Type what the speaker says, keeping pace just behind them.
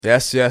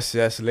Yes,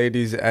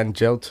 ladies and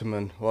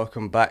gentlemen,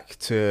 welcome back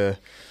to.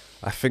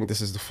 I think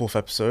this is the fourth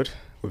episode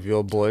with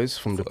your boys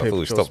from the I thought Paper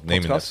we Trails stopped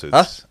naming podcast.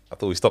 episodes. I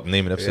thought we stopped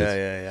naming episodes.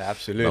 Yeah,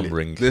 absolutely.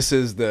 Numbering. This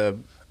is the.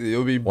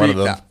 You'll be One beat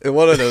of them. that.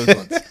 One of those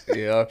ones.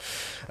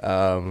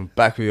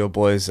 Back with your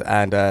boys,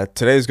 and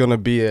today's gonna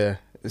be a.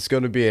 It's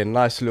gonna be a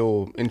nice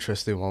little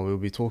interesting one. We'll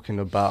be talking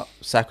about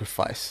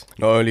sacrifice,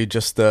 not only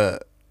just the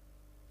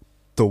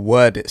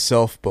word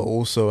itself, but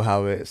also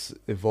how it's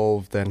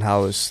evolved and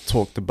how it's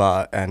talked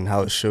about and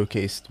how it's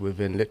showcased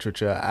within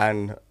literature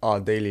and our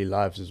daily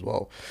lives as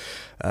well.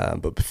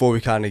 But before we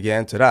kind of get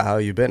into that, how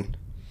you been?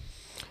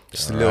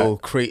 Just a little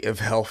creative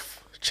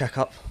health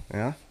checkup,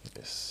 yeah?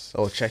 Yes.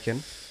 Or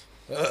check-in.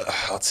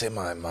 I'd say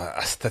my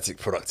aesthetic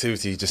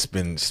productivity just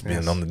been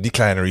on the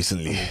decline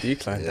recently.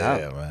 Decline,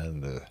 Yeah,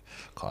 man.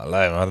 Can't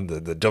lie, man.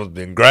 The job's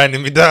been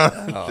grinding me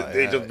down. The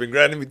day job's been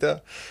grinding me down.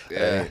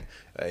 Yeah.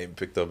 I ain't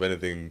picked up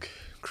anything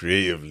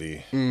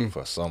creatively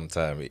for some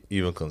time,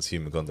 even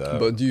consuming content.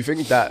 But do you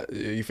think that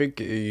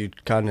you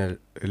kind of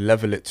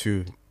level it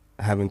to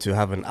having to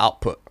have an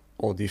output,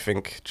 or do you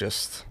think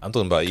just I'm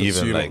talking about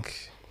consuming?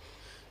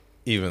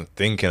 even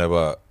thinking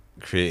about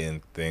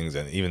creating things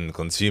and even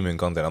consuming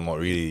content. I'm not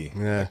really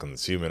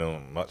consuming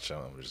them much.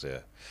 I'm just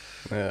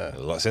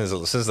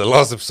since the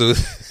last episode.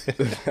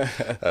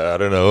 I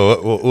don't know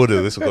what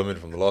order this will come in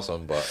from the last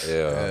one, but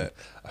I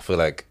feel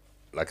like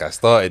I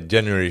started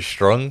January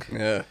strong.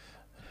 Yeah.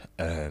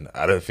 And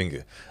I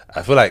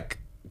feel like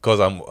because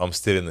I'm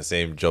still in the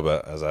same job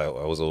as I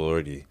was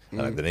already,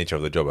 and like the nature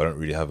of the job, I don't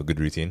really have a good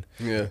routine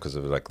because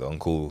of like the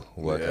on-call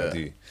work I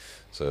do.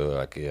 So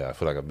I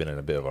feel like I've been in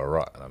a bit of a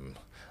rut, and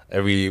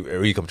every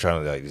week I'm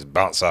trying to like just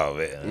bounce out of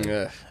it, and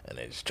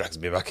it just drags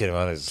me back in,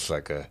 man. It's just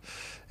like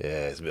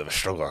it's a bit of a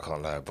struggle, I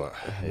can't lie, but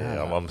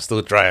I'm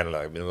still trying.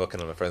 Like I've been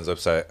working on a friend's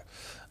website,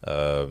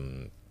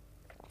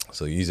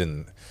 so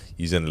using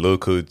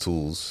low-code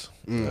tools.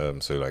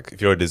 So like if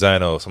you're a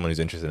designer or someone who's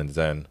interested in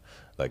design,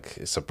 like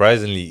it's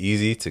surprisingly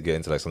easy to get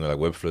into like something like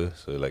Webflow.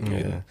 So like you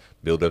can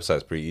build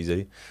websites pretty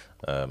easily,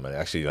 and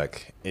actually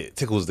like it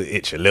tickles the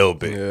itch a little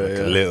bit,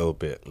 a little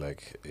bit.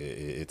 Like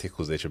it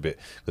tickles the itch a bit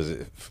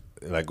because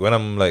like when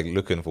I'm like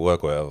looking for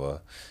work or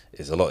whatever,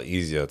 it's a lot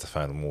easier to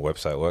find more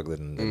website work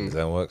than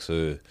design work.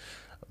 So,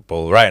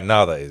 but right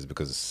now that is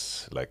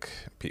because like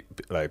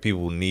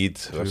people need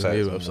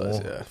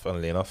websites. Yeah.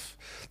 Funnily enough,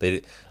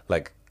 they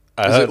like.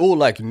 Is it all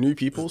like new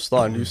people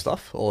starting new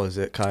stuff, or is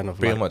it kind of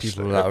pretty like much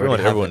people that pretty much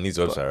already everyone have it, needs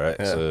a website, right?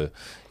 Yeah. So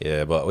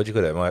but what do you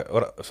call it?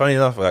 Funny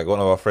enough, like one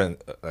of our friends,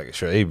 like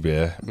Shoaib,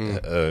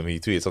 he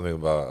tweeted something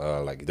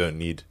about like you don't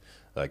need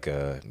a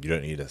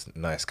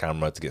nice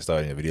camera to get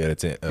started in video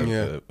editing,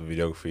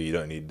 videography. You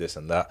don't need this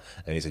and that,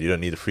 and he said you don't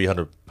need a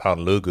 £300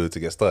 logo to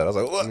get started. I was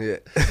like, what?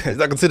 Is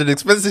that considered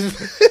expensive?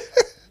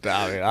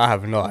 I mean, I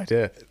have no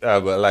idea.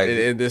 But like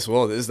in this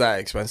world, is that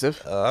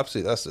expensive?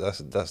 Absolutely,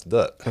 that's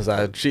dirt. Is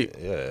that cheap?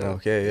 Yeah.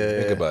 Okay,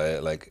 Think about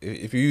it. Like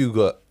if you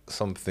got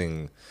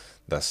something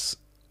that's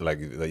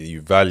like that you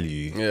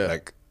value,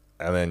 like,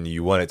 and then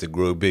you want it to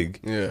grow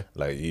big,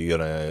 like you're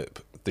gonna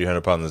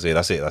 £300 and say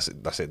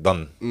that's it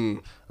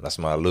done. That's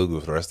my logo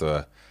for the rest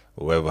of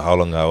how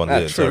long I want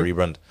to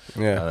rebrand.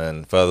 And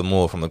then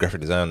furthermore, from the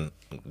graphic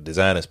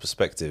designer's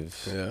perspective,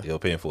 you're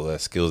paying for their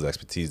skills, their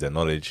expertise, their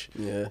knowledge,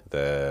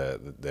 their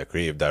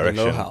creative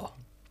direction,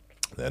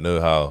 their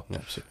know-how.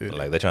 Absolutely.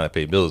 Like they're trying to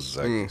pay bills.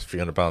 Like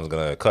 £300 is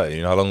gonna cut it.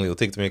 You know how long it'll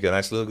take to make a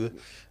nice logo?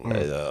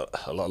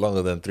 A lot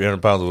longer than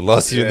 £300 will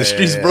last you in the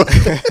streets, bro.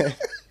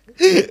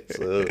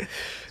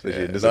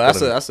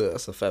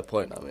 That's a fair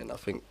point. I mean, I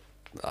think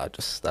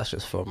that's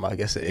just from I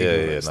guess an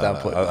ignorant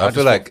standpoint. I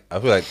feel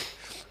like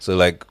so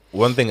like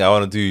one thing I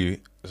want to do.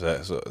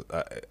 So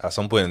at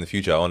some point in the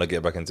future, I want to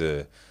get back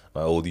into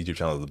my old YouTube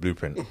channel, The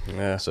Blueprint.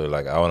 So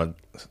like I want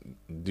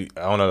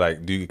to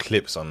do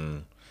clips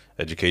on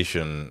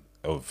education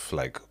of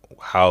like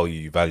how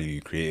you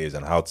value creators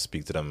and how to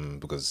speak to them,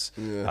 because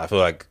I feel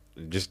like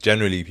just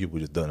generally people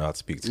just don't know how to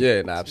speak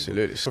to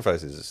absolutely.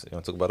 Sacrifices. You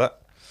want to talk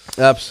about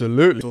that?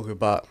 Absolutely. Talk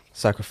about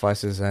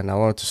sacrifices, and I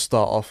wanted to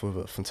start off with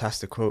a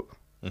fantastic quote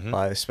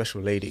by a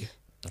special lady.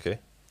 Okay.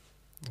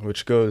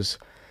 Which goes,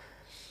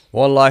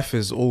 "One life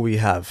is all we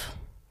have,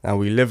 and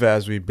we live it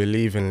as we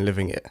believe in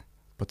living it.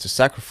 But to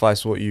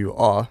sacrifice what you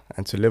are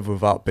and to live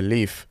without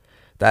belief,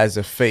 that is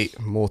a fate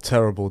more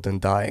terrible than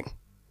dying."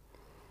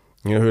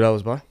 You know who that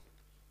was by?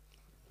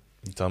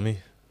 You tell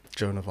me.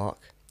 Joan of Arc.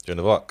 Joan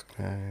of Arc.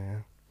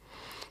 Yeah.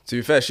 To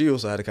be fair, she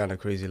also had a kind of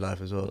crazy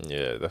life as well.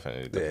 Yeah,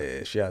 definitely.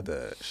 Yeah, she had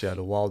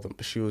a wild one,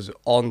 but she was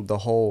on the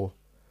whole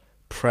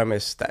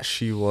premise that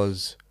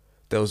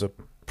there was a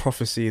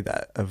prophecy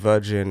that a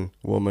virgin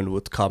woman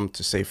would come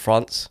to save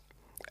France,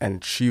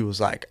 and she was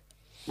like,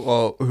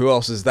 well, who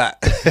else is that?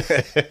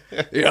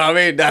 You know what I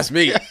mean? That's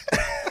me.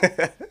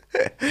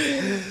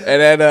 And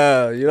then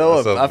you know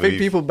That's what? I think self-belief.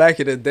 people back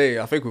in the day,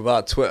 I think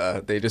without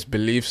Twitter, they just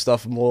believe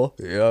stuff more.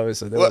 You know,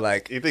 so they were What?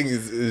 like, You think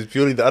it's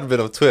purely the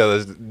advent of Twitter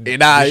that's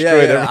nah, yeah,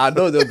 destroyed yeah. I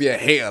know there'll be a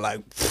hater,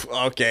 like,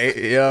 "Pff,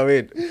 okay, you know what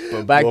I mean?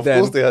 But back Well, of then,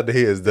 course they had the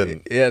haters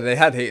then. yeah, they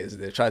had haters.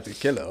 They tried to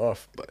kill her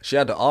off, but she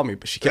had the army,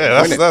 but she kept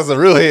Yeah, winning. that's a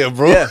real hater,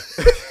 bro. Yeah.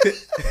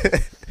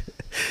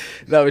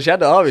 No, but she had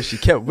the army. She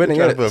kept winning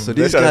trying it. to- So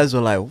they're these trying to- guys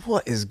were like,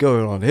 "What is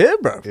going on here,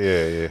 bro?"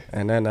 Yeah, yeah.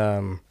 And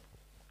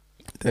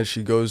then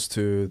she goes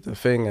to the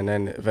thing, and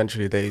then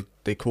eventually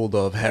they called her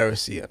of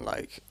heresy and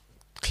like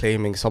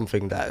claiming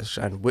something that is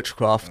and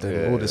witchcraft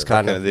and all this Yeah,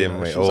 kind back of in the thing.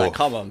 day, mate. She was Oh. like,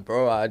 "Come on,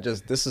 bro!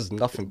 This is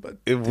nothing but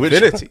Witch-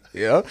 divinity,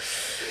 you know."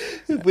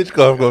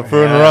 Witchcraft got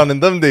thrown Yeah. around in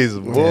them days,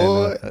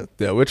 boy.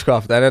 Yeah,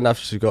 witchcraft. And then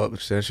after she got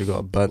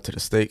burnt to the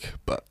stake.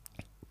 But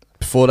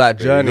before that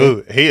There you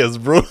journey, go. Haters,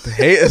 bro. the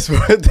haters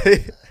were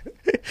they.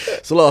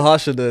 It's a lot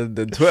harsher than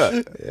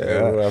Twitter. Yeah,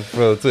 bro, I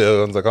feel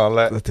Twitter ones, I can't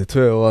lie. The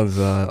Twitter ones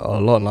are a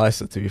lot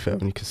nicer, to be fair,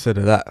 when you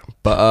consider that.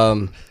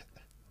 But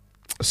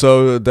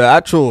so the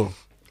actual,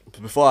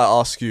 before I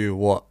ask you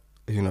what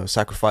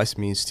sacrifice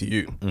means to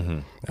you,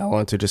 I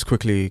want to just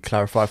quickly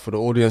clarify for the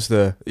audience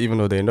even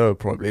though they know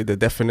probably the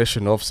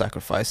definition of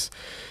sacrifice.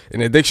 In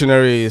the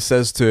dictionary, it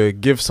says to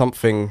give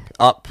something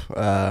up,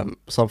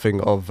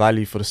 something of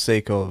value for the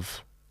sake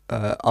of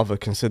other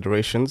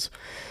considerations.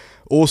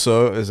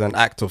 Also is an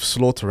act of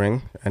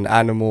slaughtering an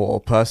animal or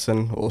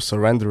person or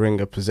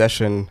surrendering a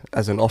possession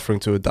as an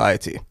offering to a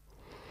deity.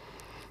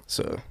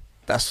 So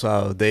that's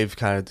how they've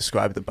kind of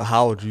described it. But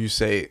how would you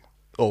say,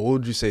 or what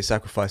would you say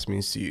sacrifice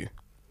means to you?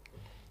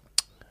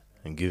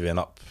 And giving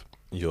up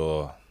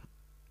your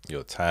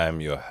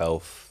time, your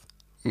health,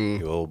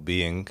 your whole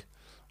being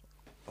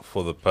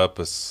for the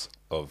purpose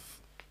of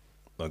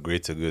a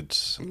greater good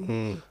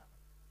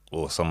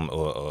or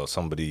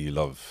somebody you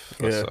love.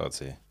 That's what I'd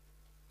say.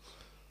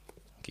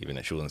 Keeping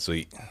it short and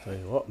sweet. Tell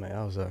you what, mate,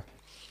 that was a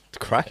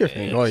cracker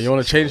thing. You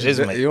want to change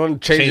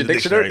the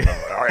dictionary?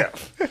 Oh, yeah.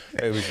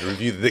 Maybe we should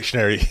review the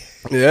dictionary.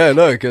 Yeah,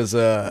 no, because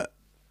I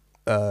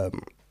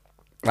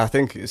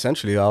think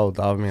essentially I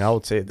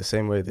would say it the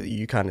same way that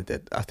you kind of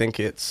did. I think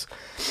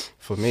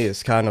for me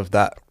it's kind of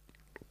that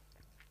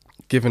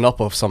giving up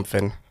of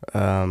something,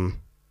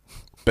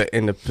 but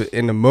in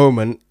the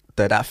moment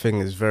that thing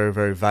is very,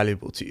 very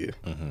valuable to you.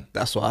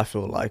 That's what I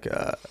feel like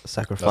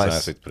sacrifice. That's a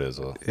nice way to put it as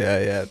well.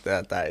 Yeah,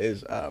 that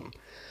is.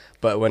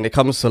 But when it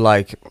comes to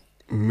like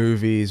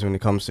movies, when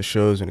it comes to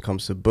shows, when it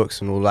comes to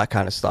books and all that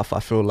kind of stuff, I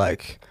feel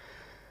like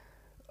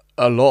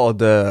a lot of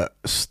the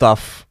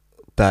stuff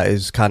that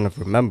is kind of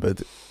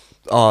remembered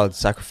are the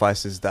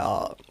sacrifices that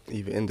are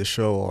either in the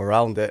show or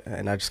around it.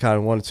 And I just kind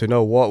of wanted to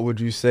know, what would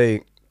you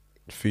say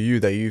for you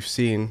that you've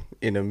seen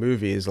in a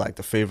movie is like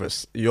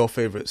your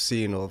favorite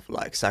scene of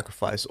like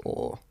sacrifice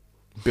or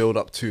build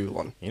up to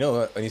one? You know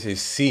what? When you say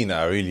scene,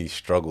 I really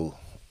struggle.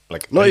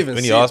 Like Not when, even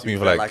when scene, you ask me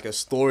for like a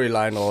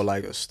storyline or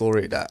like a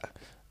story that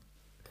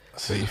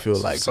so you feel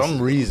like for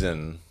some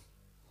reason,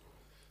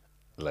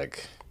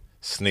 like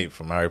Snape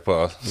from Harry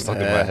Potter stuck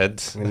in my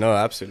head. No,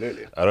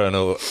 absolutely. I don't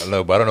know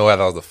why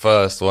that was the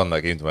first one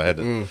that came to my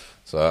head.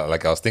 So I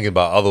was thinking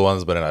about other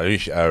ones, but then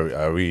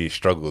I really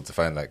struggled to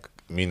find like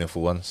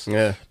meaningful ones.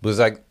 Yeah, because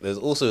like there's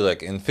also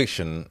like in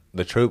fiction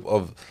the trope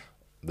of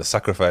the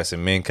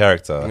sacrificing main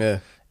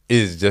character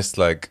is just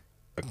like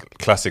a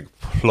classic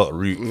plot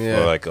route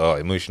for like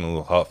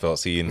emotional, heartfelt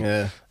scene.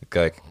 Yeah,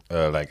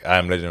 like I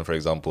Am Legend, for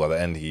example. At the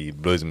end, he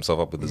blows himself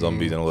up with the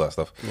zombies and all that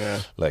stuff.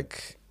 Yeah,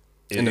 like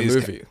in the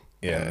movie.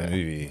 In the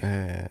movie.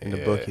 Yeah, in the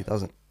book he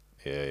doesn't.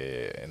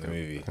 Yeah, in the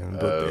movie. In the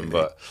book,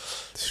 but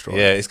destroy.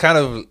 yeah, it's kind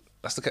of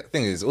that's the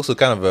thing. It's also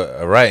kind of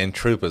a writing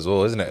trope as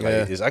well, isn't it?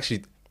 Like it's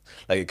actually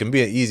like it can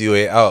be an easy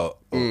way out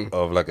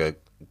of like a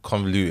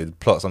convoluted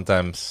plot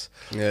sometimes.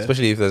 Yeah.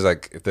 Especially if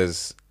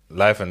there's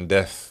life and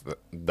death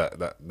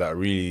that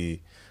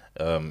really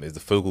is the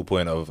focal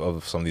point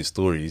of some of these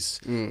stories.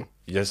 You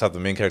just have the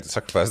main character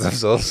sacrifice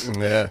themselves.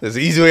 Yeah, there's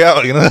an easy way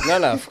out, you know.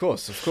 No, of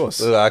course.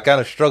 So I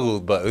kind of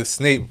struggled, but with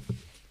Snape,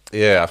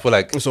 I feel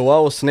like. So why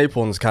was Snape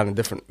one's kind of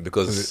different?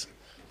 Because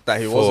that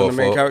he wasn't the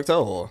main character,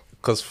 or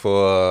because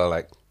for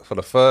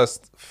the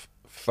first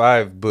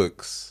 5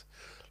 books,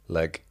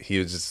 like he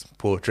was just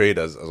portrayed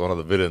as one of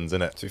the villains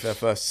in it. To be fair,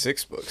 first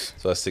 6 books.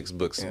 First 6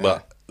 books,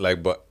 but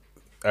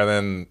and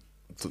then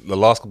the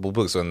last couple of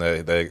books when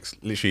they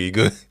literally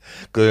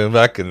going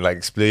back and like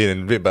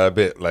explaining bit by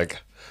bit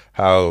like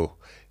how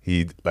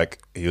he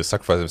was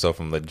sacrificing himself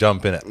from the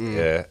jump in it.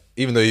 Yeah,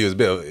 even though he was a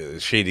bit of a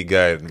shady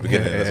guy in the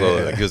beginning as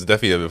well. Like he was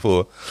definitely there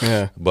before.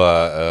 Yeah,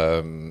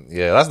 but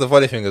that's the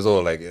funny thing as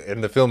well. Like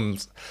in the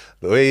films,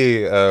 the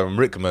way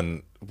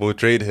Rickman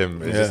portrayed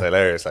him is just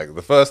hilarious. Like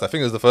I think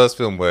it was the first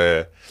film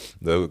where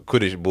the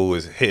Quidditch ball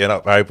was hitting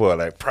up Harry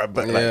Potter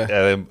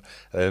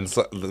and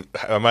so,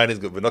 Hermione's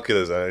got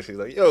binoculars and she's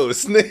like, "Yo,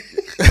 Snape,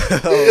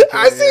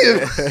 I see him."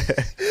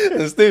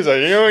 And Snape's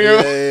like, "Yo."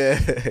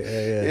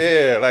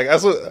 Yeah. Like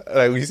that's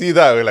what we see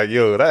that we're like,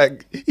 "Yo,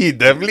 that he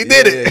definitely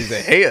did it." Yeah, he's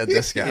a hater.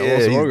 This guy.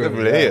 He's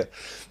definitely a hater.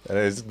 And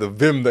it's the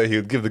vim that he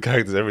would give the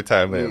characters every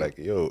time. They're like,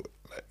 "Yo,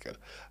 like,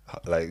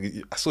 like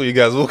I saw you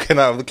guys walking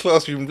out of the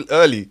classroom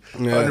early,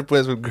 Yeah. 100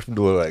 points with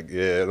Gryffindor, like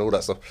yeah, and all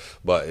that stuff.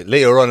 But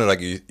later on,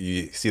 like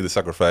you see the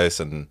sacrifice,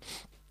 and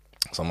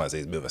some might say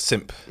it's a bit of a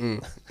simp.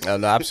 No,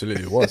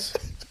 absolutely was.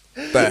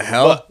 The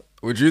hell? But-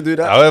 would you do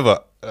that? However,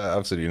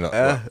 absolutely not.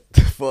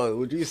 But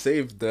would you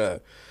save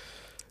the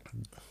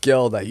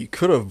girl that you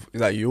could have,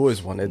 that you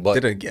always wanted, But-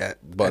 didn't get,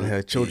 and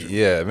her children?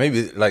 Yeah,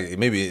 maybe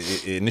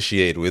it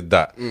initiated with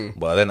that,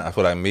 but then I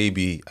feel like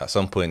maybe at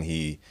some point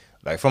he,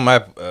 like from my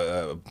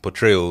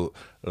portrayal,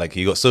 like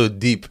he got so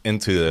deep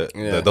into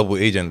the double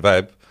agent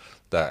vibe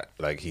that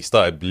like he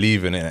started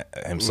believing in it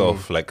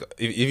himself. Like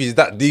if he's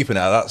that deep in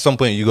it, at some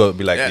point you gotta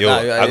be like, I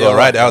gotta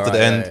ride it out to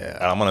the end,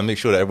 and I'm gonna make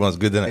sure that everyone's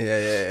good in it.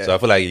 Yeah. So I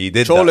feel like he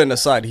did Trolling that.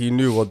 aside, he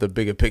knew what the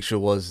bigger picture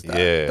was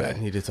that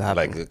needed to happen.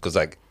 Like because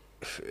like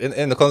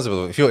in the concept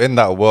of if you're in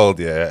that world,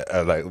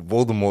 like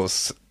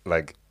Voldemort's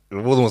meant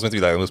to be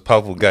like the most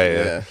powerful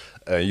guy,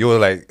 you're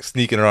like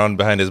sneaking around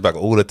behind his back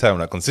all the time,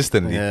 like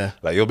consistently.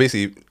 Like you're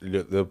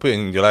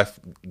putting your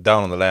life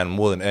down on the line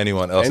more than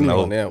anyone else in the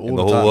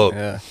whole world.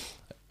 Yeah.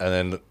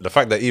 And then the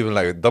fact that even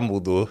like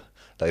Dumbledore,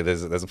 like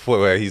there's a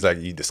point where he's like,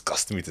 you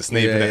disgust me to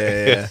Snape.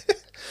 Yeah.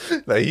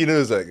 Like he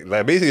knows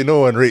like basically no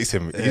one rates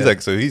him. He's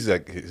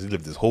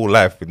lived his whole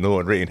life with no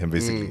one rating him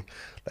basically.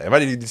 Like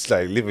imagine you just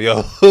like live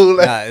your whole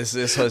life. Nah, it's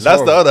that's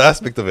horrible. the other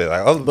aspect of it.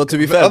 Like, But to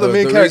be fair, other the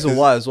main reason characters,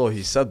 why as well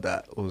he said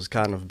that was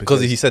kind of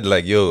because he said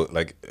like, yo,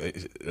 like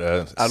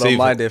I don't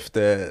mind if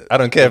I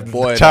don't care if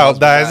the child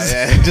dies,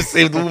 just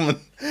save the woman.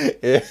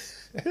 Yeah.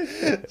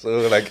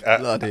 So like I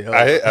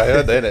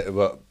heard that in it,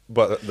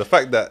 but the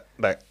fact that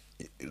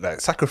like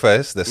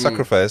sacrifice, the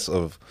sacrifice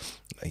of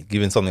like,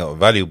 giving something up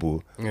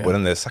valuable, but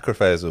then the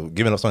sacrifice of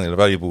giving up something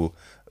valuable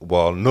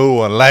while no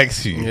one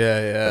likes you,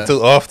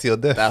 until after your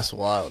death. That's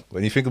wild.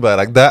 When you think about it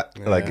like that,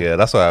 like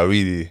that's why I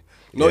really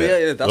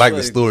that's like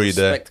where the story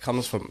the there. respect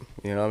comes from.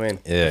 You know what I mean?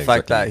 Yeah, the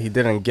fact exactly. that he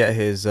didn't get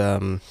his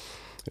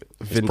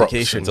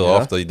vindication until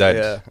after he died.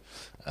 Yeah.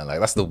 And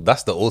like that's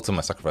the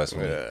ultimate sacrifice for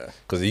me.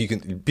 Because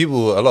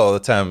people a lot of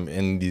the time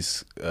in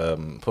these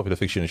popular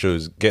fiction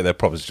shows get their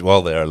props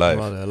while they're alive.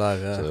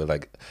 So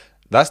like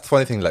that's the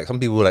funny thing. Like some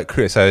people like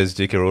criticize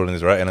J.K.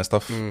 Rowling's writing and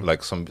stuff.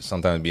 Like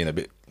sometimes being a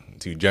bit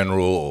too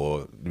general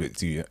or a bit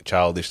too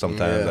childish.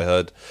 Sometimes I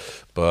heard,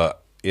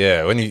 but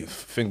yeah, when you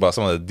think about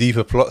some of the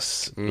deeper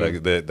plots,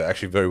 like they're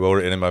actually very well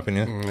written in my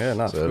opinion.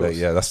 So like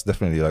that's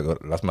definitely like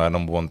that's my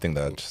number one thing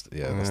that I just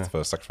that's the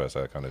first sacrifice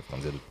I kind of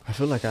did. I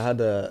feel like I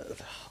had a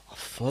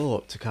follow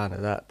up to kind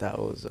of that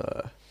was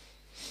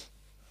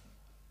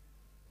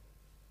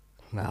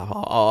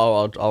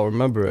I'll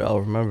remember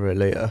it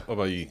later. What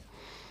about you?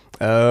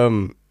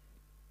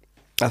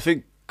 I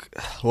think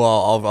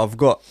I've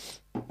got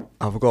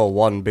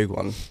one big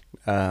one,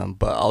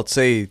 but I'd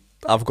say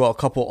I've got a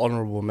couple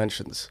honorable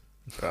mentions.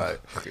 Right.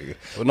 Okay.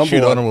 Well,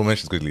 Shoot honorable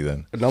mentions quickly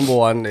then. Number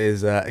one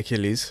is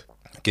Achilles.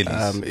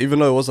 Even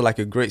though it wasn't like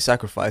a great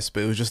sacrifice,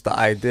 but it was just the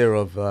idea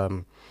of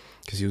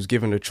because he was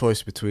given a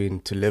choice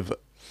between to live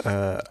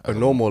a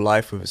normal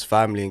life with his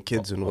family and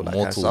kids and all that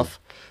kind of stuff,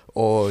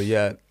 or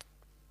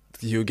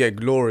he would get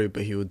glory,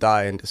 but he would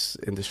die in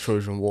this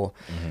Trojan War,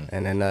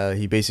 and then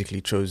he basically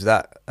chose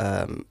that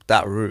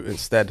route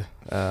instead,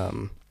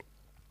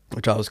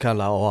 which I was kind of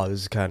like, oh wow,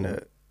 this is kind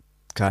of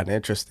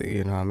interesting,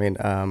 you know what I mean?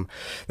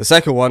 The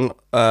second one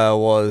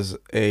was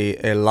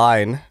a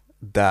line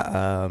that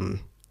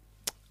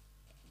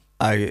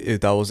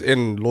that was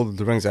in Lord of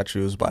the Rings.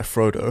 Actually, it was by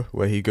Frodo,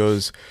 where he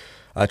goes,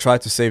 I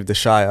tried to save the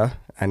Shire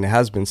and it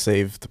has been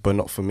saved, but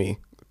not for me,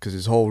 because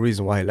his whole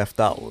reason why he left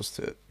out was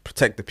to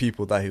protect the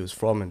people that he was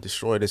from and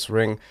destroy this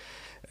ring.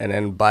 And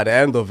then by the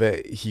end of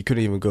it, he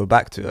couldn't even go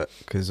back to it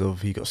because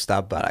he got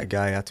stabbed by that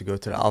guy. He had to go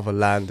to the other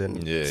land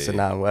and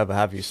and whatever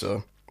have you.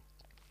 So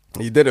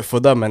he did it for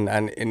them,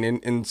 and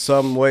in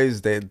some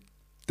ways they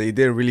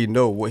didn't really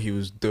know what he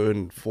was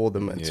doing for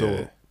them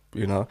until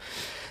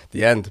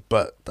the end.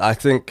 But I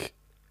think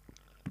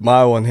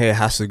my one here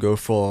has to go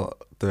for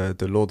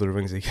the Lord of the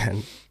Rings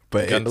again.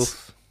 But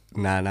Gandalf?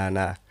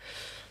 Nah.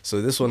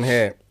 So this one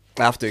here,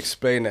 I have to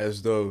explain it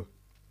as though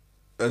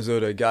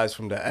the guys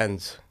from the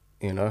end,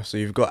 you know. So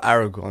you've got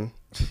Aragorn,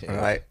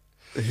 right,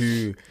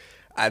 who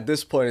at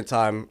this point in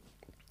time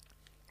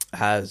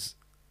has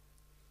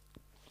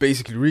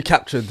basically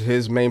recaptured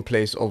his main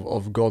place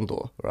of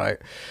Gondor, right?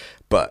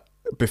 But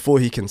before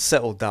he can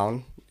settle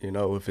down, you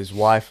know, with his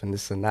wife and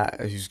this and that,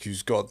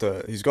 he's got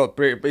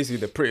basically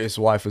the prettiest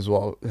wife as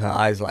well. Her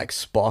eyes like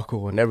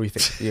sparkle and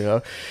everything, you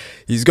know.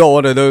 He's got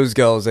one of those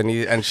girls,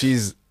 and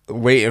she's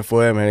waiting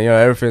for him, and you know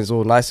everything's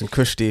all nice and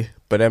cushy.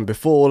 But then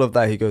before all of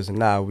that, he goes,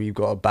 "Now we've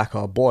got to back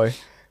our boy,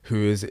 who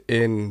is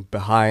in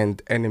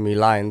behind enemy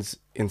lines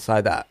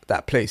inside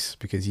that place,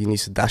 because he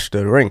needs to dash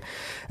the ring."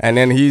 And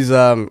then he's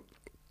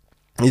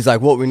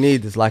like, "What we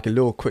need is like a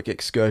little quick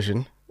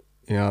excursion.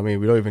 You know what I mean?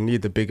 We don't even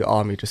need the bigger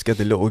army. Just get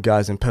the little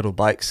guys in pedal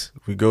bikes.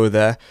 We go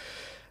there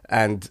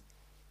and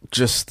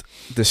just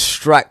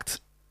distract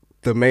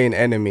the main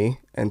enemy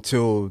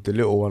until the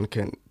little one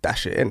can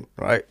dash it in,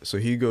 right?" So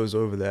he goes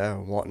over there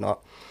and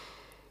whatnot.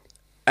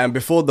 And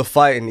before the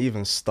fighting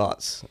even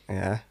starts,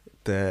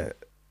 the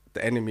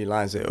the enemy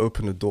lines, they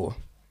open the door,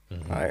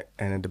 right?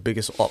 And then the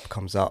biggest op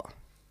comes out,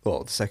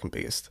 well, the second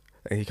biggest,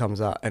 and he comes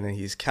out, and then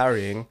he's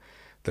carrying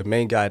the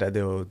main guy that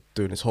they were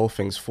doing this whole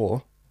things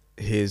for,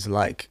 his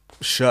like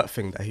shirt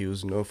thing that he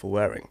was known for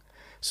wearing.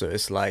 So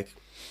it's like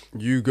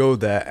you go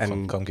there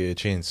and come get your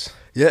chains.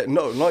 Yeah,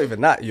 no, not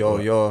even that.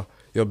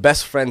 Your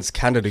best friend's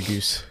Canada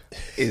Goose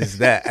is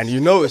there, and you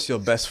know it's your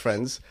best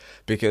friend's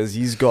because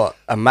he's got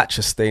a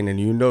matcha stain, and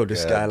you know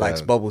this guy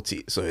likes bubble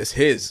tea, so it's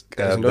his.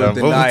 There's no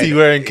denying. Bubble tea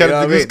wearing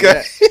Canada Goose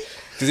guy.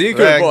 Because you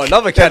could have brought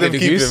another Canada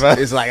Goose.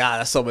 It's like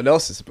that's someone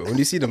else's. But when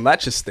you see the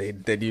matcha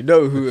stain, then you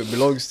know who it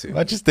belongs to.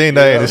 Matcha stain,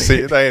 that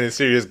ain't a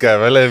serious guy.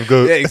 I let him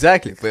go. Yeah,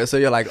 exactly. But so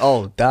you're like,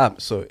 oh damn.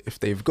 So if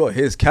they've got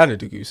his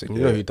Canada Goose, and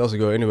you know he doesn't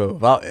go anywhere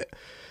without it,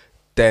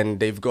 then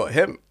they've got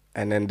him.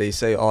 And then they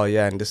say, oh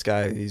yeah, and this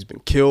guy, he's been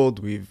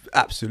killed. We've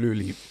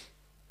absolutely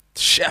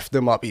chefed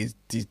him up. He's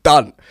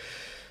done.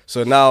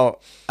 So now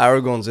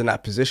Aragorn's in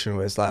that position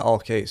where it's like,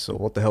 okay, so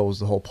what the hell was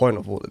the whole point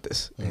of all of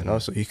this? You know,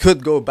 so he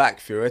could go back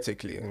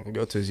theoretically and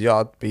go to his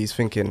yard, but he's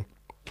thinking,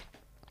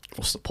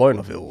 what's the point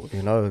of it all?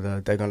 You know,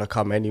 they're going to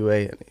come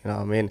anyway. And, you know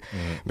what I mean?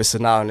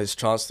 Missing out on his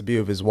chance to be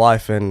with his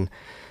wife and,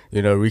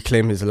 you know,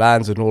 reclaim his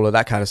lands and all of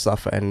that kind of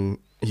stuff. And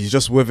he's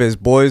just with his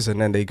boys, and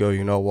then they go,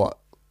 you know what?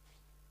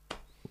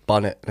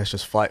 Bun it. Let's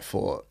just fight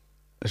for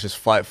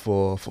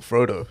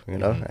Frodo, you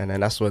know. And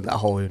then that's when that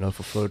whole, you know,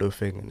 for Frodo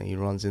thing, and then he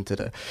runs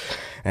into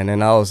and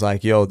then I was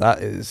like, yo,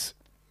 that is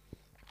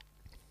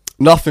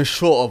nothing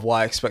short of what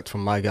I expect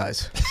from my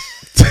guys.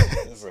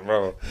 Listen,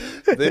 bro,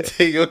 they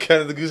take your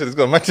Canada Goose and it's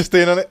got a matcha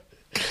stain on it.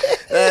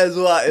 That's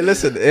why.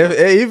 Listen,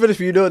 even if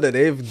you know that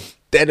they've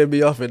deaded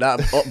me off in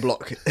that up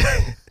block,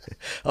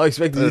 I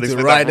expect you to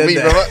ride in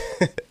there.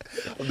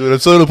 I'm doing a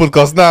solo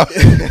podcast now.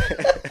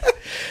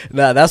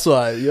 Nah, that's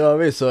why, you know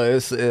what I mean? So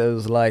it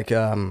was like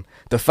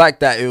the fact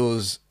that it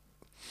was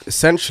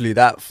essentially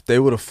that they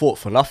would have fought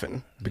for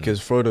nothing because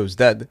Frodo's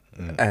dead,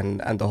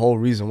 and the whole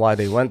reason why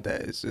they went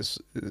there is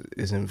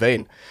in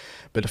vain.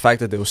 But the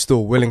fact that they were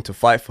still willing to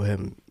fight for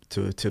him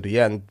to the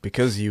end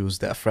because he was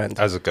their friend.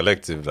 As a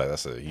collective, like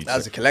that's a huge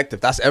As a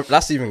collective,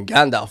 that's even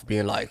Gandalf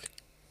being like,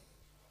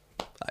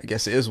 I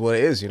guess it is what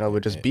it is, you know, we're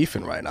just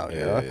beefing right now,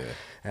 you know? Yeah.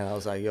 And I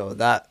was like, yo,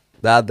 that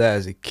there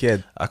as a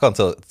kid. I can't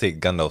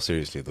take Gandalf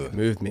seriously though.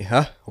 Moved me,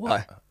 huh?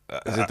 Why?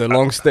 Is it the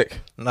long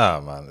stick?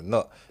 Nah, man,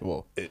 not.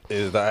 Whoa.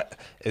 Is the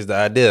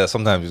idea that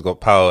sometimes he's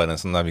got power and then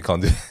sometimes he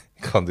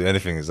can't do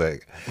anything. It's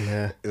like,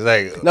 it's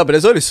like no, but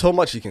there's only so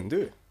much you can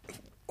do.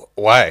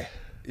 Why?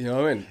 You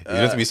know what I mean? He's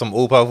meant to be some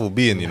all powerful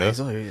being, you know.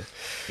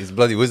 He's a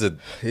bloody wizard.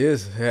 He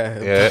is, yeah.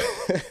 Yeah.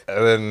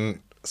 And then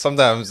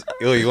sometimes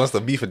he wants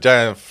to beef a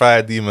giant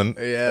fire demon.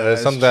 Yeah. And then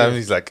sometimes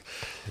he's like,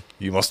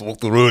 you must walk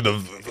the road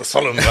of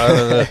Solomon.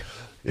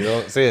 You know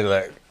what I'm saying?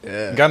 Like,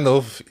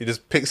 Gandalf, he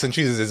just picks and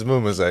chooses his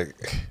moments. Like,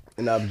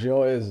 nah, but you know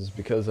what it is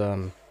because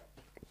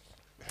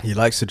he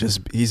likes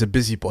to he's a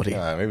busybody.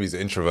 Maybe he's an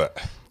introvert.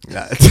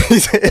 Nah,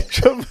 he's an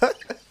introvert.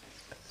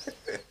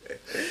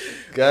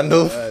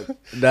 Gandalf,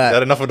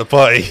 had enough of the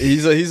party.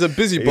 He's a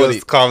busybody.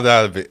 He calm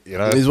down a bit, you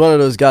know. He's one of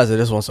those guys that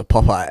just wants to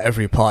pop out at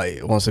every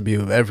party, wants to be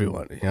with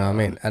everyone. You know what I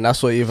mean? And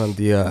that's what even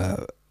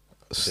the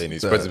he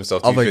spreads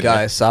himself. Other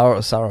guy,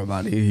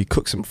 Saruman, he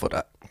cooks him for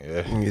that.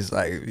 Yeah. And he's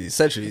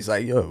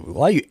like, yo,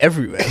 why are you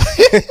everywhere?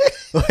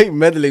 Why are you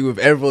meddling with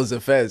everyone's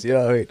affairs? You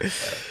know what I mean?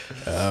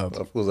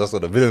 Of course, that's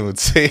what the villain would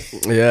say.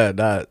 Yeah,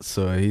 that's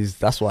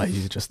why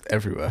he's just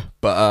everywhere.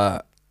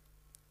 But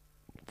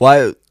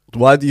why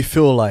do you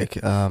feel like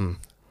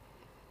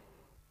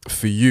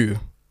for you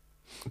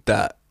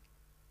that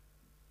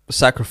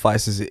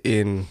sacrifices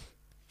in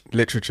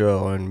literature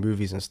or in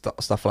movies and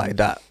stuff like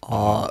that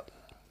are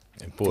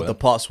important? The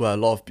parts where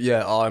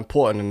are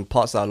important and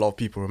parts that a lot of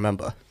people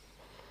remember.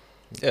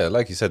 Yeah,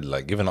 like you said,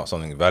 like giving up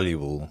something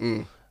valuable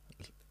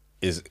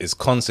is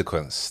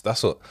consequence.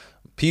 That's what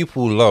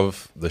people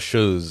love. The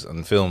shows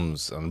and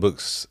films and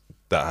books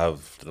that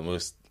have the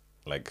most,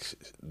 like,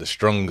 the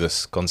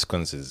strongest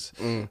consequences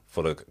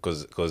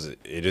because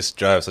it just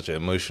drives such an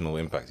emotional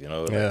impact. You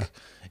know, like,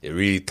 it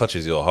really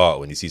touches your heart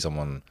when you see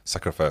someone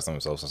sacrifice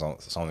themselves for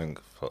something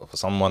for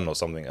someone or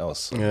something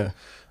else. Yeah,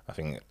 I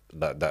think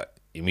that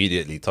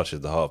immediately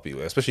touches the heart of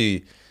people,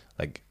 especially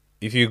like.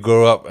 If you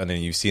grow up and then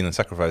you've seen the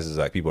sacrifices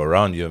like people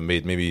around you have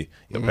made, maybe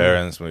your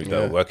parents, maybe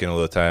they're working all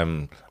the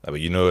time,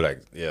 but you know,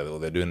 like,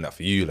 they're doing that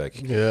for you, like,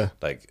 and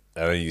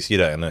then you see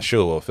that in a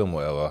show or film or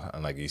whatever,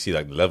 and like you see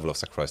like the level of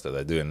sacrifice that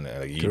they're doing,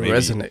 like, you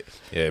resonate.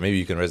 Yeah, maybe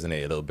you can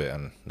resonate a little bit,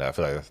 and I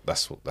feel like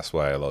that's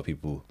why a lot of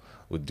people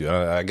would do.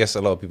 And I guess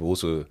a lot of people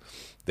also,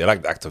 they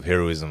like the act of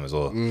heroism as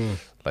well.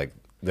 Like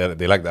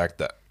they like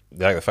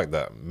the fact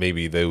that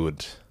maybe they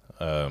would.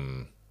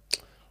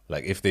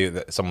 Like if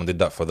someone did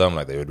that for them,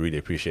 like they would really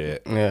appreciate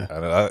it. Yeah,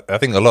 and I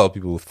think a lot of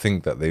people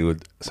think that they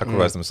would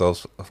sacrifice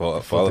themselves for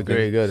other people.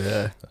 Very good.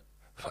 Yeah,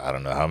 I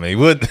don't know how many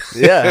would.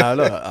 Yeah, I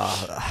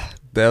know.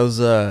 There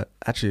was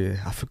actually,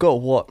 I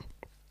forgot what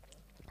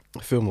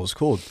the film was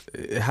called.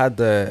 It had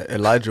the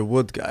Elijah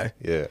Wood guy.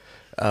 Yeah.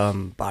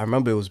 But I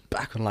remember it was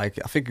back on, like,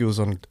 I think it was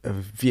on a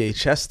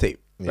VHS tape.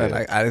 Yeah. And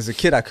like as a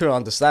kid, I couldn't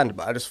understand it,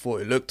 but I just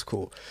thought it looked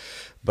cool.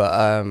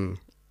 But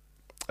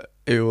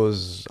it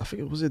was, I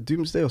think it was a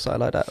Doomsday or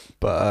something like that.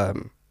 But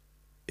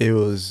it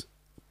was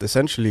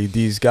essentially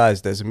these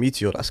guys. There's a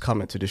meteor that's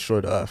coming to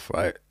destroy the Earth,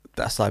 right?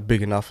 That's like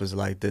big enough as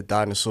like the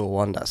dinosaur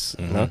one. That's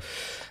you know,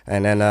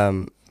 and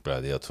then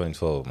Bro, yeah,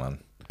 2012,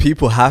 man.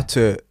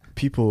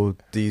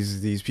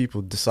 These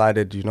people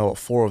decided, you know what,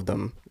 4 of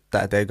them,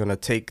 that they're gonna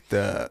take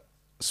the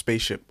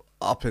spaceship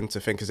up into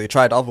thing, because they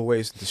tried other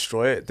ways to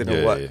destroy it,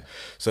 didn't work. Yeah.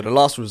 So the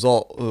last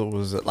result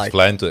was like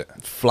Fly into it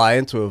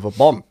with a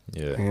bomb.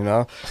 Yeah. You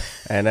know,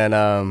 and then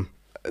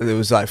there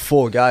was like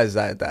 4 guys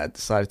that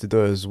decided to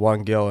do it. It was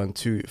 1 girl and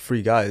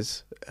 3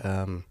 guys.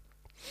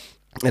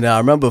 And I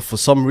remember for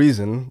some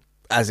reason,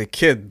 as a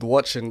kid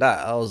watching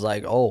that, I was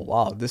like, oh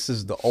wow, this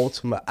is the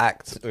ultimate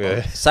act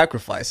of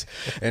sacrifice.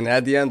 And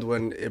at the end,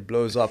 when it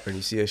blows up and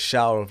you see a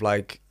shower of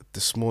like the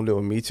small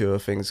little meteor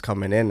things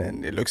coming in,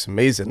 and it looks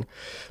amazing,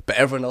 but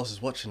everyone else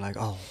is watching like,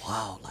 oh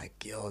wow,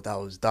 like yo, that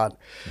was done.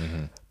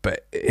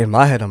 But in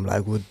my head, I'm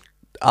like,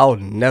 I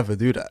would never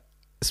do that.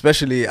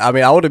 Especially, I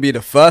mean, I would be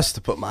the first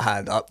to put my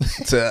hand up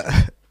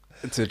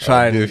to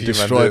try and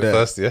destroy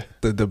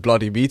the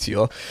bloody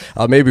meteor.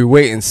 I'll maybe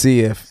wait and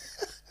see if,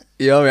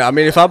 you know what I mean? I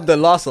mean, if I'm the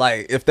last,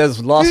 like, if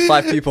there's last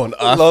 5 people on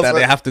Earth that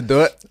they have to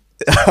do it,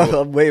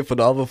 I'm waiting for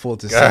the other 4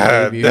 to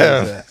say. Maybe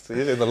so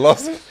you're the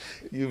last.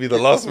 You'll be the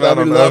last man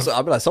on Earth.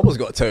 I'll be like, someone's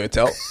got to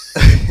tell.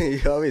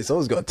 You know what I mean?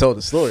 Someone's got to tell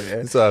the story.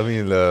 Yeah? So I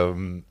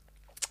mean,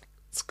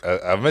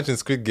 I mentioned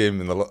Squid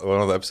Game in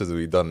one of the episodes that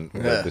we've done,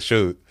 the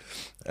show,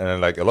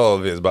 and like a lot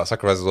of it is about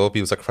sacrifices. All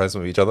people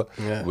sacrificing with each other,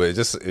 but it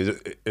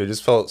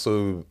just felt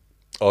so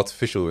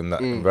artificial in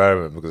that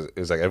environment, because it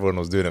was like everyone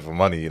was doing it for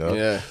money, you know.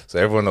 Yeah. So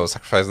everyone was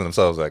sacrificing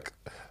themselves, like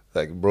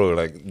bro,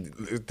 like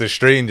the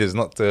strangers,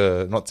 not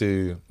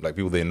to like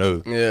people they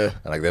know. Yeah.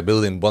 And like they're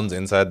building bonds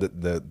inside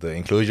the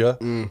enclosure,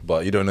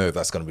 but you don't know if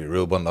that's gonna be a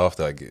real bond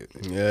after. Like,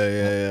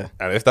 yeah.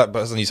 And if that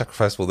person you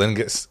sacrifice for then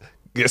gets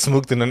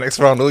smoked in the next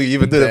round, all you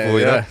even did it for,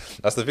 you know.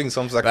 That's the thing.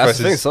 Some sacrifices. That's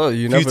the thing. So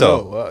you never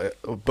know,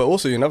 but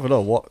also you never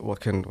know what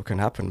can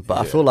happen. But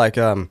I feel like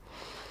for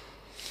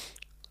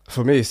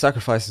me,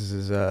 sacrifices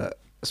is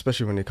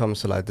especially when it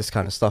comes to like this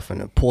kind of stuff, and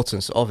the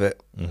importance of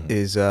it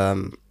is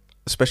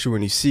especially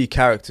when you see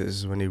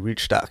characters when they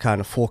reach that kind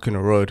of fork in the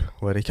road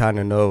where they kind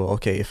of know,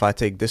 okay, if I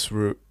take this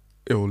route,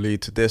 it will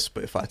lead to this,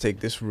 but if I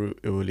take this route,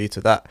 it will lead to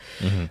that.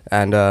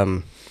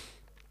 And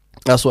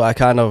that's what I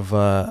kind of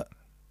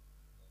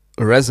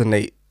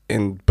resonate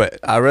in, but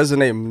I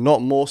resonate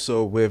not more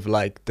so with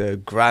like the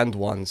grand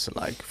ones,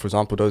 like for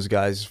example those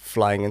guys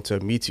flying into a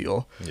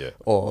meteor,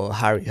 or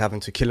Harry having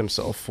to kill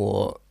himself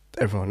for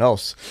everyone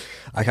else.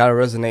 I kind of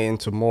resonate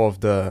into more of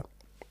the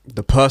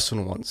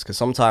personal ones, because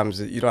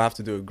sometimes you don't have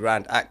to do a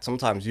grand act.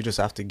 Sometimes you just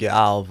have to get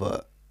out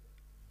of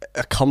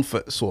a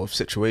comfort sort of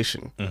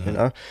situation. You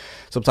know,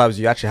 sometimes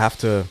you actually have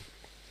to.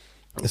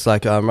 It's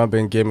like I remember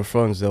in Game of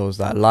Thrones there was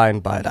that line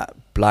by that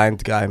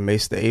blind guy,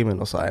 Maester Aemon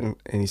or something,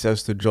 and he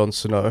says to Jon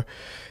Snow,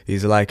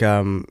 he's like,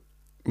 you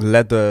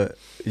have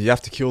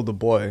to kill the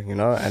boy, you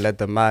know, and let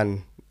the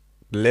man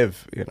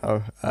live, you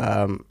know.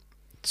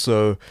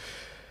 So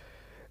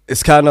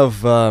it's kind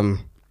of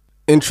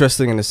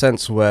interesting in a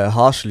sense where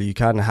harshly you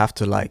kind of have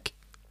to like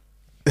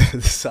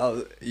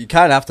you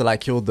kind of have to like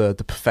kill the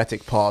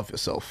pathetic part of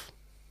yourself,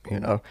 you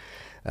know.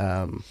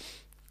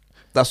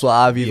 That's what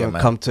I've even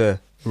come to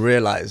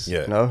realize,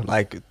 you know,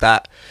 like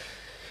that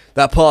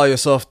part of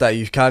yourself that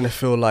you kind of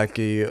feel like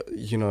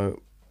you know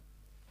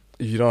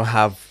you don't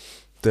have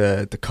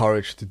the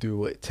courage to do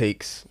what it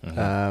takes.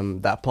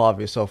 That part of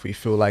yourself where you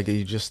feel like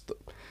you just,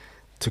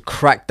 to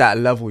crack that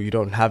level, you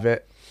don't have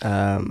it.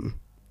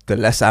 The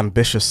less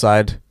ambitious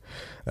side,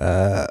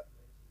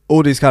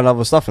 all these kind of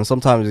other stuff, and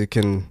sometimes it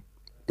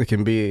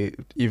can be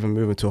even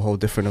moving to a whole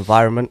different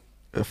environment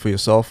for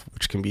yourself,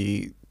 which can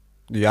be,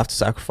 you have to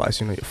sacrifice,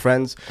 you know, your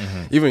friends,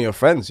 even your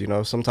friends, you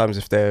know, sometimes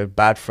if they're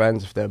bad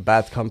friends, if they're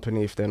bad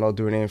company, if they're not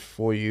doing anything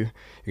for you,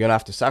 you're gonna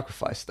have to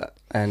sacrifice that.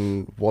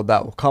 And what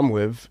that will come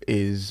with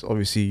is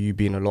obviously you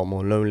being a lot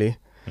more lonely.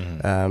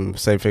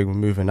 Same thing with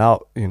moving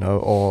out, you know,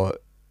 or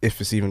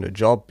if it's even a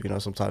job, you know,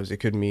 sometimes it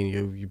could mean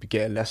you be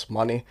getting less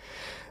money.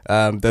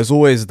 There's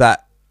always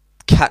that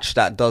catch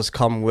that does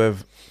come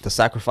with the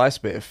sacrifice,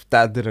 but if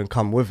that didn't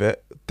come with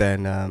it,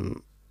 then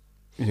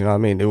you know what I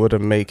mean, it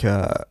wouldn't make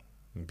it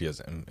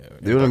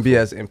wouldn't be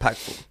as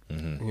impactful.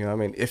 You know what I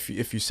mean? If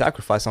you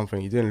sacrifice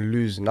something, you didn't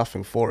lose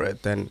nothing for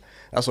it, then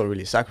that's not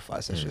really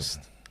sacrifice. It's just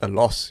a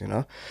loss, you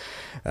know.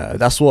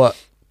 That's what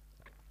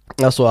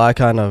I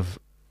kind of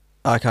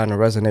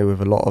resonate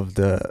with a lot of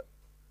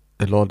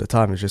the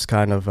time. It's just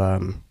kind of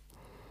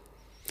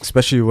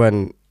especially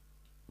when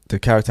the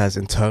character has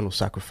internal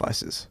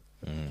sacrifices.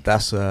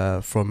 That's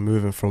from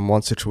moving from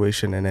one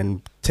situation and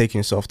then taking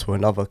yourself to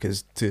another,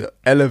 because to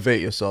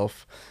elevate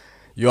yourself,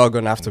 you are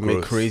going to have to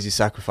make crazy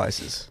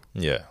sacrifices.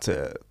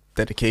 To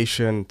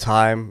dedication,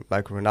 time.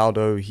 Like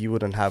Ronaldo, he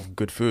wouldn't have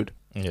good food.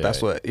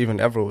 That's what even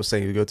everyone was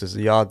saying. You go to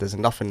the yard, there's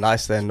nothing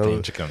nice there.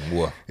 No chicken and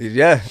water.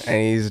 Yeah,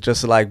 and he's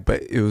just like,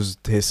 but it was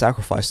his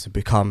sacrifice to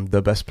become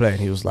the best player. And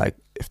he was like,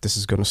 if this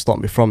is going to stop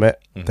me from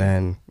it,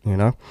 then, you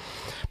know.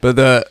 But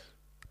the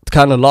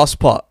kind of last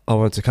part I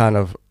want to kind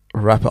of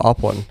wrap it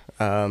up on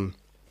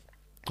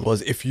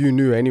was if you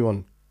knew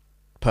anyone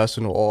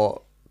personal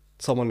or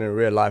someone in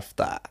real life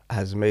that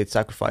has made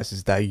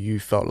sacrifices that you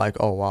felt like,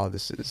 oh wow,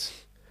 this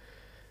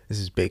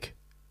is big.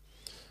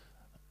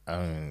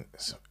 I mean,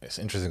 it's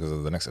interesting because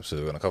of the next episode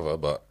we're gonna cover,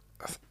 but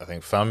I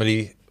think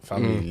family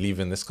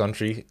leaving this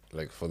country,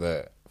 like for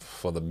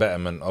the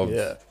betterment of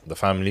the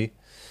family,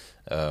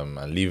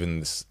 and leaving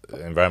this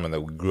environment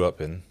that we grew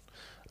up in.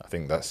 I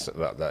think that's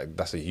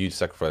a huge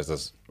sacrifice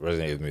that's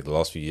resonated with me the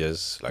last few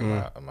years. Like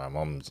my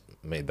mom's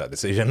made that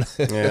decision.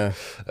 Yeah.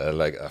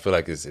 Like I feel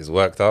like it's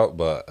worked out,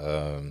 but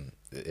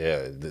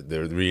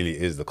there really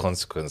is the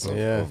consequence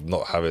of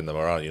not having them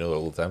around, you know,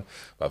 all the time.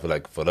 But I feel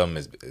like for them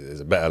is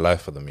a better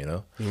life for them, you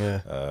know.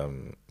 Yeah.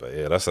 But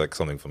yeah, that's like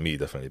something for me,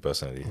 definitely,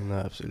 personally. No,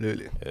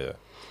 absolutely. Yeah.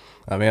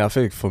 I mean, I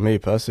think for me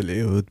personally,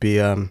 it would be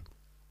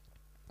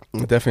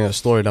definitely a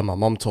story that my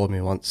mom told me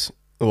once.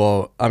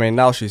 Well, I mean,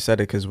 now she said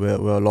it because we're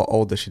a lot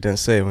older. She didn't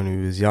say it when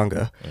we was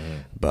younger.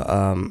 But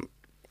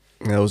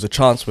there was a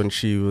chance when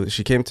she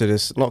came to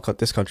this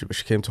country, but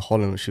she came to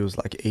Holland when she was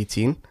like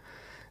 18.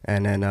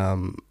 And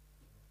then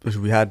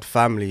we had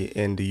family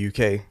in the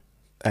UK.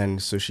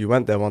 And so she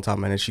went there one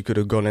time and then she could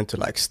have gone into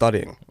like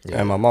studying.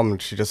 And my mom,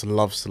 she just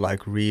loves to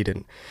like read.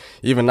 And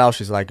even now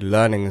she's like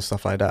learning and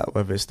stuff like that,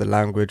 whether it's the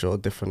language or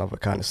different other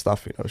kind of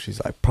stuff, you know,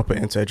 she's like proper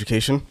into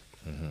education.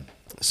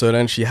 So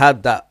then she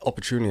had that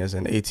opportunity as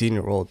an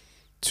 18-year-old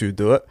to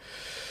do it.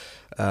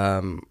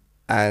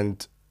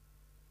 And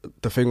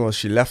the thing was,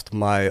 she left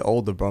my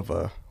older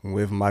brother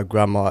with my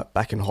grandma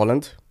back in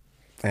Holland.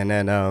 And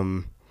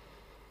then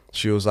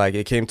she was like,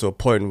 it came to a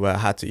point where I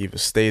had to either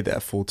stay there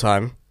full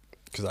time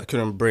because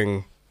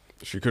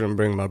she couldn't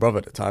bring my brother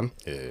at the time.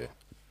 Yeah.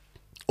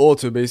 Or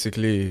to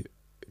basically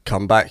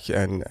come back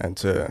and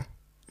to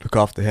look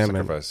after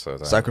him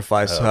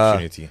sacrifice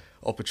her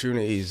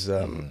opportunities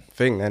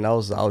thing. And I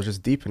was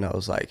just deep in it. I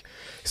was like,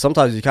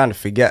 sometimes you kind of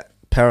forget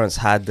parents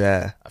had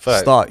their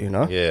start, you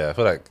know? Yeah, I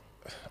feel like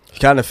you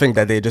kind of think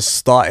that they just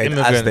started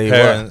as they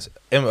were.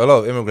 A lot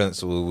of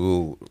immigrants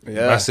will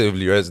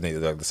massively resonate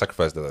with like the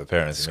sacrifice that their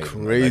parents made.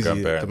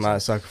 Crazy, the amount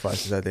of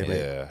sacrifices that they made.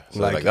 Yeah, so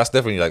like that's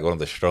definitely like one of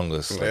the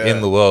strongest in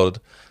the world,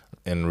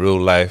 in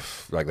real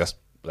life. Like that's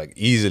like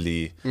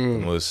easily the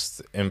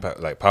most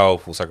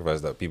powerful sacrifice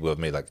that people have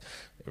made. Like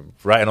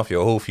writing off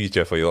your whole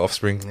future for your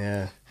offspring.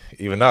 Yeah.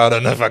 Even now, I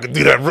don't know if I could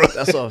do that, bro.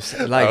 That's what I'm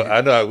saying. Like,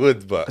 I know I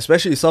would, but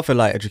especially something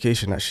like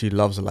education that she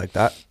loves like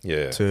that.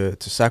 Yeah. To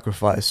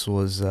sacrifice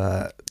was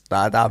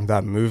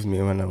that moved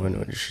me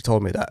when she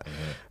told me that.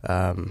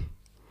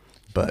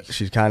 But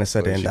she kind of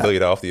said it in she that. told you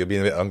that after you're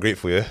being a bit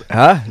ungrateful, yeah?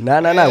 Huh?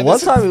 No. One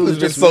time it was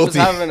just salty.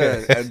 having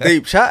a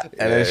deep chat,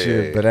 and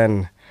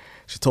then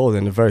she told it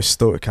in a very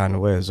stoic kind of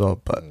way as well.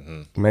 But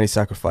many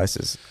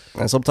sacrifices,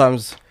 and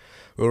sometimes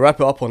we'll wrap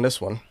it up on this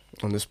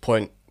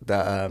point.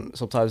 That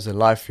sometimes in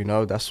life, you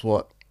know, that's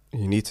what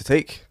you need to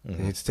take. You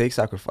need to take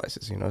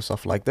sacrifices, you know,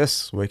 stuff like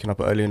this. Waking up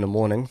early in the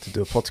morning to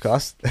do a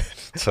podcast.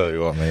 Tell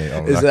you what, mate.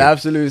 It's an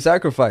absolute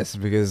sacrifice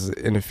because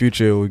in the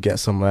future we'll get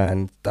somewhere,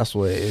 and that's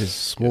what it is.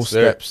 Small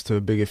steps to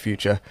a bigger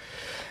future.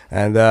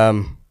 And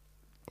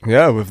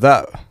with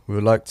that, we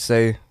would like to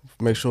say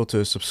make sure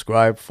to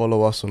subscribe,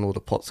 follow us on all the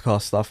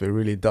podcast stuff. It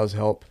really does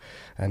help.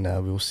 And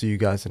we will see you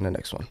guys in the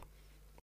next one.